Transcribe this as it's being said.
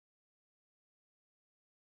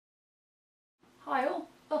Hi all,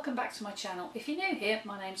 welcome back to my channel. If you're new here,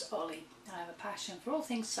 my name's Ollie. I have a passion for all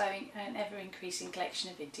things sewing and an ever-increasing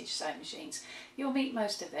collection of vintage sewing machines. You'll meet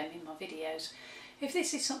most of them in my videos. If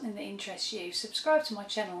this is something that interests you, subscribe to my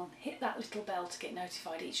channel and hit that little bell to get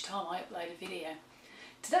notified each time I upload a video.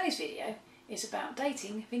 Today's video is about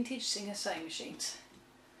dating vintage Singer sewing machines.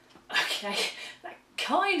 Okay, that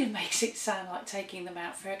kind of makes it sound like taking them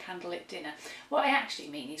out for a candlelit dinner. What I actually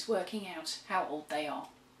mean is working out how old they are.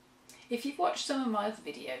 If you've watched some of my other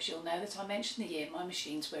videos, you'll know that I mentioned the year my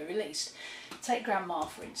machines were released. Take Grandma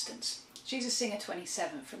for instance. She's a Singer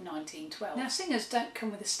 27 from 1912. Now Singers don't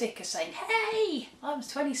come with a sticker saying, "Hey, I'm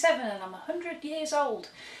 27 and I'm 100 years old."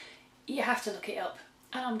 You have to look it up,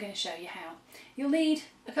 and I'm going to show you how. You'll need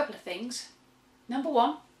a couple of things. Number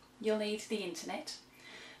one, you'll need the internet.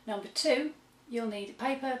 Number two, you'll need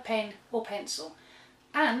paper, pen or pencil.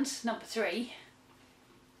 And number three,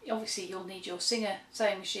 obviously you'll need your Singer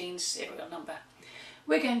sewing machine's serial number.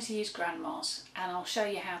 We're going to use Grandma's and I'll show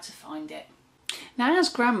you how to find it. Now as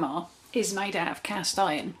Grandma is made out of cast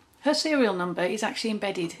iron, her serial number is actually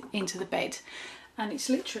embedded into the bed and it's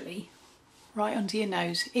literally right under your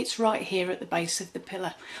nose. It's right here at the base of the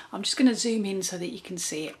pillar. I'm just going to zoom in so that you can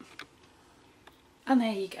see it. And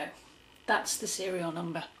there you go. That's the serial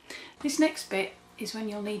number. This next bit is when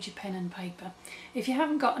you'll need your pen and paper. If you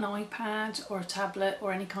haven't got an iPad or a tablet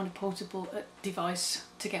or any kind of portable device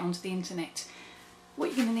to get onto the internet, what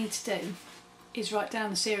you're going to need to do is write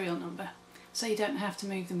down the serial number so you don't have to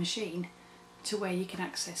move the machine to where you can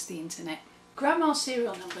access the internet. Grandma's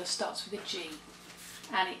serial number starts with a G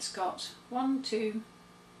and it's got 1, 2,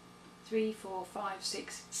 3, 4, 5,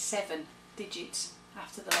 6, 7 digits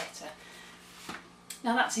after the letter.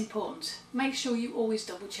 Now that's important. Make sure you always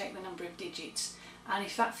double check the number of digits. And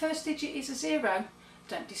if that first digit is a 0,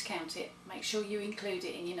 don't discount it. Make sure you include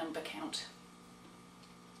it in your number count.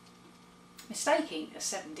 Mistaking a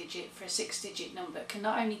 7-digit for a 6-digit number can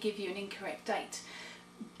not only give you an incorrect date,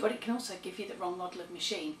 but it can also give you the wrong model of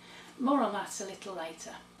machine. More on that a little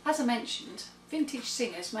later. As I mentioned, vintage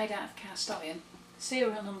Singers made out of cast iron, the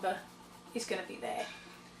serial number is going to be there.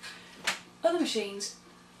 Other machines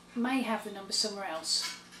may have the number somewhere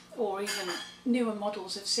else, or even newer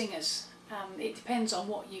models of Singers. It depends on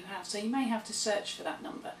what you have, so you may have to search for that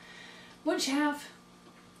number. Once you have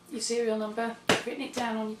your serial number, you've written it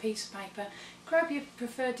down on your piece of paper, grab your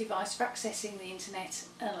preferred device for accessing the internet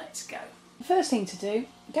and let's go. The first thing to do,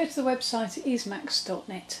 go to the website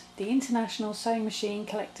ismax.net, the International Sewing Machine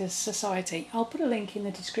Collectors Society. I'll put a link in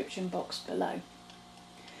the description box below.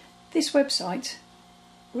 This website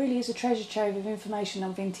really is a treasure trove of information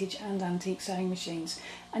on vintage and antique sewing machines,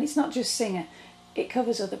 and it's not just Singer, it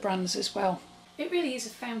covers other brands as well. It really is a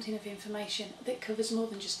fountain of information that covers more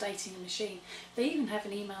than just dating a machine. They even have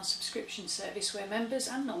an email subscription service where members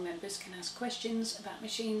and non-members can ask questions about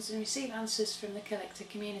machines and receive answers from the collector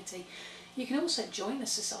community. You can also join the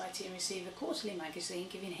society and receive a quarterly magazine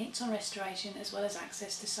giving hints on restoration as well as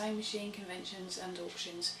access to sewing machine conventions and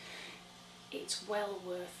auctions. It's well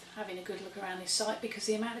worth having a good look around this site because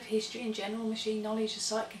the amount of history and general machine knowledge the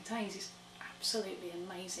site contains is absolutely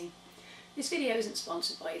amazing. This video isn't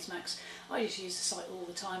sponsored by Ismax. I just use the site all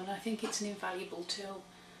the time and I think it's an invaluable tool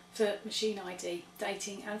for machine ID,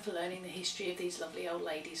 dating and for learning the history of these lovely old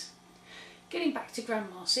ladies. Getting back to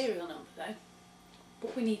Grandma's serial number though,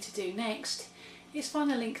 what we need to do next is find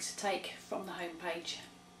a link to take from the home page.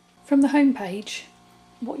 From the home page,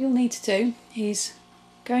 what you'll need to do is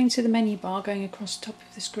going to the menu bar, going across the top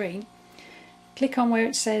of the screen, click on where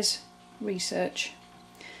it says Research,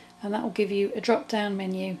 and that will give you a drop down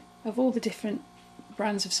menu of all the different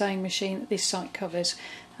brands of sewing machine that this site covers,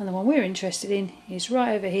 and the one we're interested in is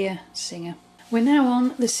right over here, Singer. We're now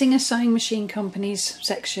on the Singer Sewing Machine Company's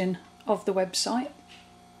section of the website.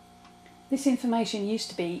 This information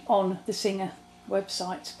used to be on the Singer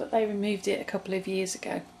website, but they removed it a couple of years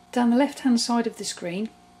ago. Down the left hand side of the screen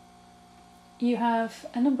you have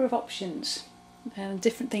a number of options and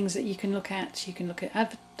different things that you can look at. You can look at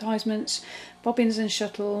advertisements, bobbins and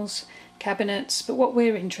shuttles, cabinets, but what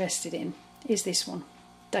we're interested in is this one,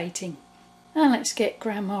 dating. And let's get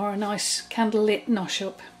Grandma a nice candlelit nosh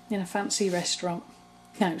up in a fancy restaurant.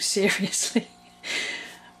 No, seriously.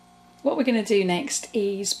 What we're going to do next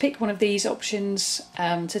is pick one of these options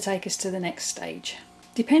to take us to the next stage.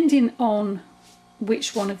 Depending on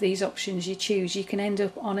which one of these options you choose, you can end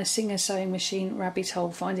up on a Singer sewing machine rabbit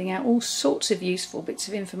hole, finding out all sorts of useful bits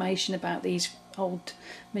of information about these old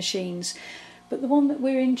machines. But the one that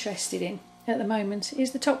we're interested in at the moment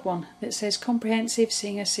is the top one that says Comprehensive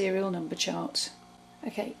Singer Serial Number Chart.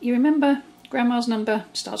 Okay, you remember Grandma's number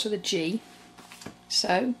starts with a G,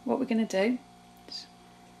 so what we're going to do is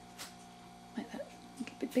make that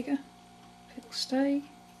bit bigger, if it'll stay.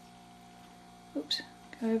 Oops,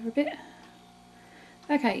 go over a bit.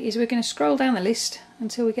 Okay, is we're going to scroll down the list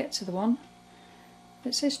until we get to the one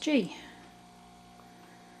that says G.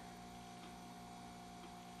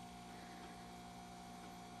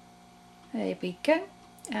 There we go,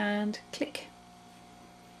 and click.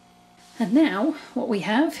 And now what we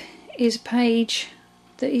have is a page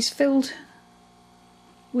that is filled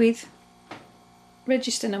with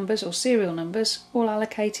register numbers or serial numbers, all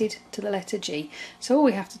allocated to the letter G. So all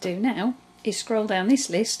we have to do now is scroll down this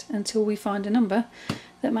list until we find a number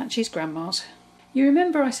that matches Grandma's. You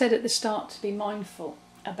remember I said at the start to be mindful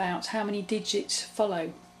about how many digits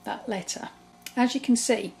follow that letter. As you can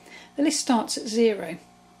see, the list starts at 0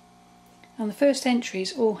 and the first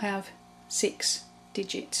entries all have 6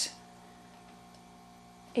 digits.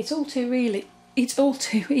 It's all too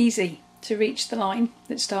easy to reach the line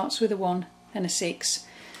that starts with a 1 and a 6,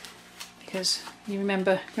 because you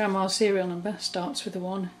remember Grandma's serial number starts with a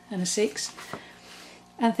 1 and a 6,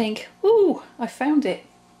 and think, ooh, I found it.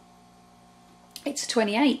 It's a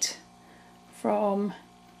 28 from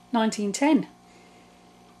 1910.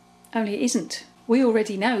 Only it isn't. We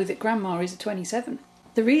already know that Grandma is a 27.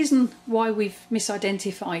 The reason why we've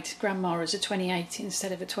misidentified Grandma as a 28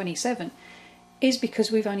 instead of a 27 is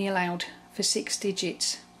because we've only allowed for 6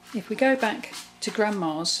 digits. If we go back to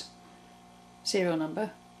Grandma's serial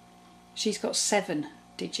number, she's got 7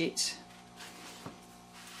 digits.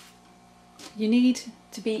 You need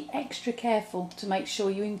to be extra careful to make sure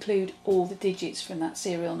you include all the digits from that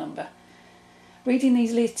serial number. Reading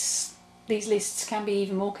these lists can be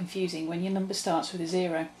even more confusing when your number starts with a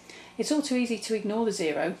 0. It's all too easy to ignore the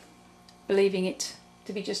 0, believing it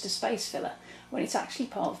to be just a space filler, when it's actually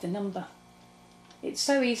part of the number. It's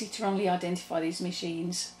so easy to wrongly identify these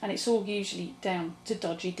machines, and it's all usually down to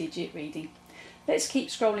dodgy digit reading. Let's keep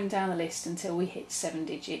scrolling down the list until we hit 7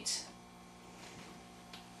 digits.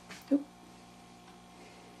 Oop.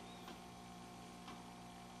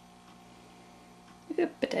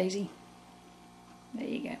 Oop-a-daisy. There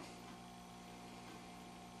you go.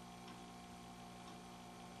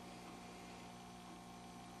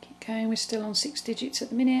 Keep going, we're still on 6 digits at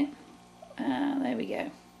the minute. There we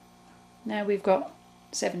go. Now we've got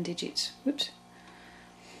 7 digits. Whoops.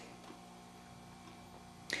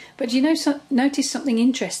 But do you notice something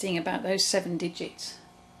interesting about those 7 digits?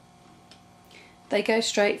 They go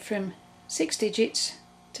straight from 6 digits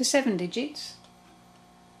to 7 digits.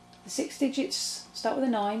 The 6 digits start with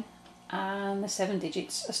a 9 and the 7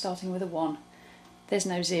 digits are starting with a 1. There's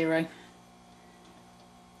no 0.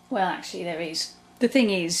 Well, actually there is. The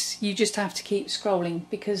thing is, you just have to keep scrolling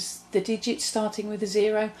because the digits starting with a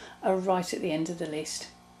 0 are right at the end of the list.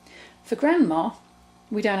 For Grandma,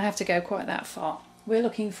 we don't have to go quite that far. We're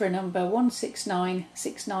looking for a number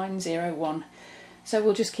 1696901. So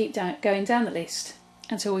we'll just keep going down the list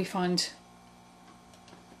until we find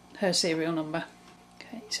her serial number.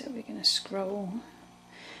 Okay, so we're going to scroll.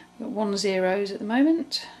 We've got 1 zeros at the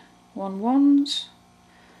moment, 1 ones,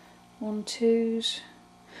 1 twos.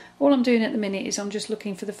 All I'm doing at the minute is I'm just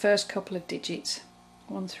looking for the first couple of digits.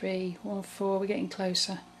 1 3, 1 4, we're getting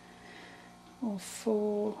closer. 1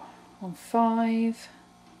 4, 1 5,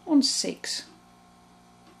 1 6.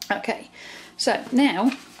 Okay, so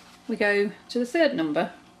now we go to the third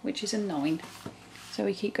number, which is a 9. So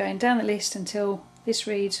we keep going down the list until this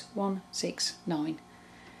reads 169.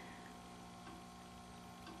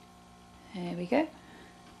 There we go.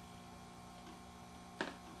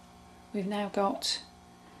 We've now got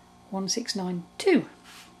 1692.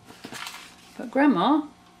 But Grandma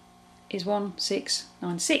is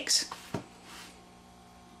 1696.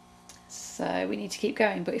 So we need to keep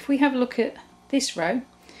going. But if we have a look at this row,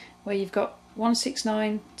 where you've got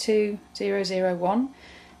 1692001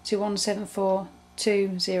 to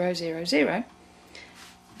 1742000,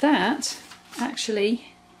 that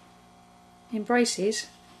actually embraces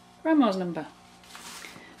Grandma's number.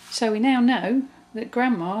 So we now know that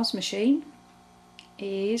Grandma's machine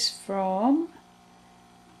is from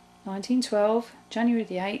 1912, January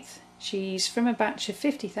the 8th. She's from a batch of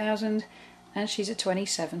 50,000 and she's a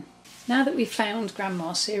 27. Now that we've found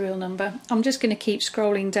Grandma's serial number, I'm just going to keep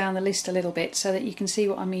scrolling down the list a little bit so that you can see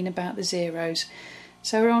what I mean about the zeros.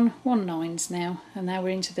 So we're on 1 9s now, and now we're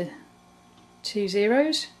into the 2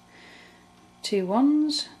 zeros, 2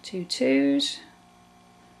 1s, 2 2s.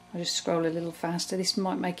 I'll just scroll a little faster, this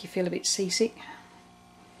might make you feel a bit seasick.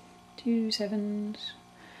 2 7s,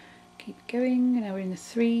 keep going, now we're in the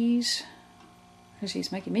 3s. Actually,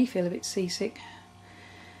 it's making me feel a bit seasick.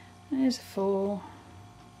 There's a 4.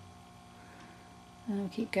 And we'll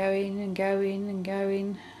keep going and going and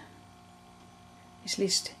going. This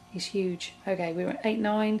list is huge. Okay, we were at 8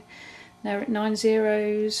 9, now we're at 9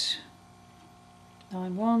 zeros,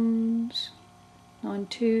 9 1s, 9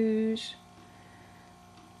 2s,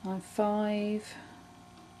 9 5.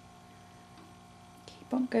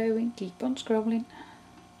 Keep on going, keep on scrolling.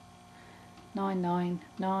 9 9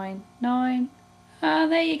 9 9. Ah,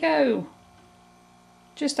 there you go.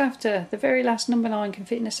 Just after the very last number 9 can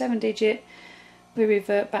fit in a 7-digit, we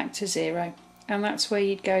revert back to 0, and that's where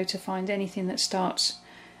you'd go to find anything that starts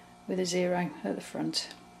with a 0 at the front.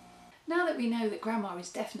 Now that we know that Grandma is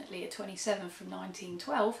definitely a 27 from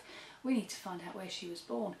 1912, we need to find out where she was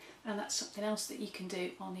born, and that's something else that you can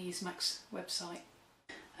do on the EaseMax website.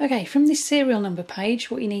 Okay, from this serial number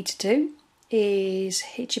page, what you need to do is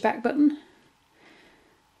hit your back button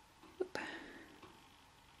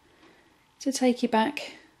to take you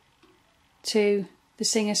back to the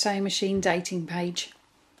Singer Sewing Machine dating page.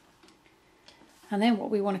 And then what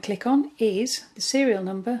we want to click on is the serial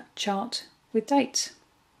number chart with dates.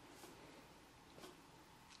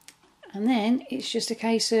 And then it's just a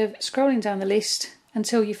case of scrolling down the list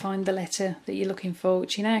until you find the letter that you're looking for,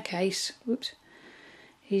 which in our case, whoops,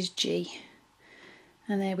 is G.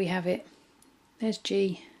 And there we have it. There's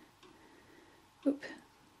G. Oop.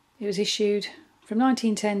 It was issued from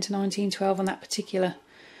 1910 to 1912 on that particular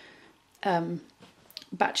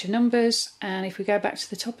batch of numbers, and if we go back to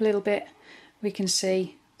the top a little bit, we can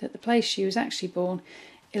see that the place she was actually born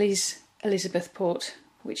is Elizabethport,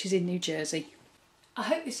 which is in New Jersey. I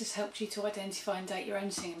hope this has helped you to identify and date your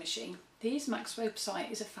own Singer machine. The EaseMax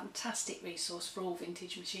website is a fantastic resource for all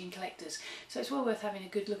vintage machine collectors, so it's well worth having a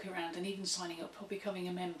good look around and even signing up or becoming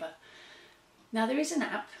a member. Now, there is an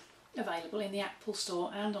app available in the Apple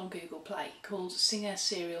Store and on Google Play called Singer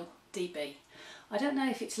Serial DB. I don't know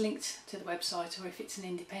if it's linked to the website or if it's an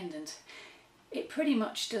independent. It pretty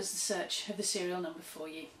much does the search of the serial number for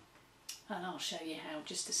you, and I'll show you how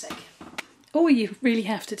just a sec. All you really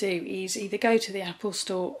have to do is either go to the Apple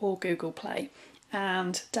Store or Google Play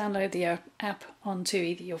and download the app onto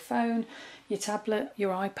either your phone, your tablet,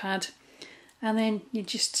 your iPad, and then you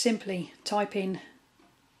just simply type in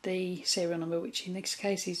the serial number, which in this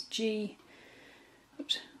case is G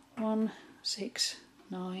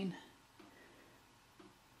 169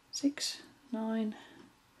 69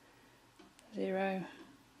 0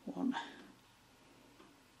 1,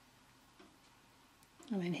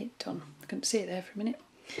 and then hit done. I couldn't see it there for a minute.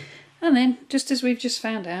 And then, just as we've just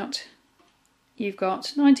found out, you've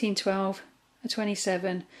got 1912, a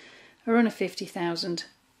 27, a run of 50,000,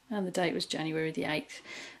 and the date was January the 8th.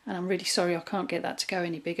 And I'm really sorry I can't get that to go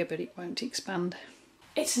any bigger, but it won't expand.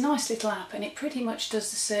 It's a nice little app, and it pretty much does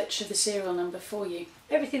the search of the serial number for you.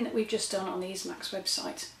 Everything that we've just done on the EaseMax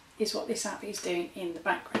website is what this app is doing in the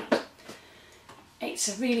background. It's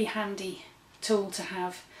a really handy tool to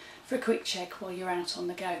have for a quick check while you're out on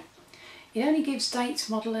the go. It only gives date,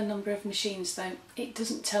 model and number of machines though. It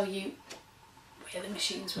doesn't tell you where the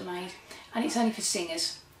machines were made, and it's only for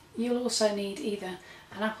singers. You'll also need either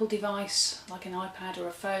an Apple device like an iPad or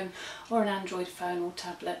a phone, or an Android phone or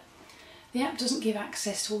tablet. The app doesn't give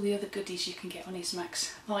access to all the other goodies you can get on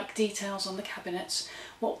EaseMax, like details on the cabinets,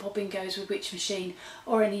 what bobbin goes with which machine,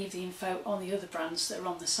 or any of the info on the other brands that are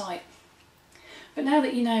on the site. But now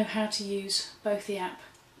that you know how to use both the app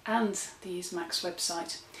and the EaseMax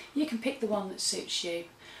website, you can pick the one that suits you,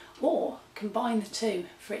 or combine the two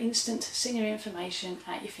for instant Singer information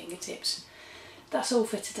at your fingertips. That's all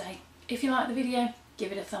for today. If you like the video,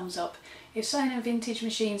 give it a thumbs up. If sewing and vintage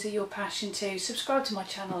machines are your passion too, subscribe to my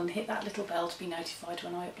channel and hit that little bell to be notified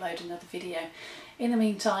when I upload another video. In the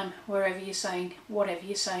meantime, wherever you're sewing, whatever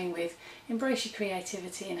you're sewing with, embrace your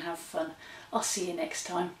creativity and have fun. I'll see you next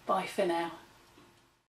time. Bye for now.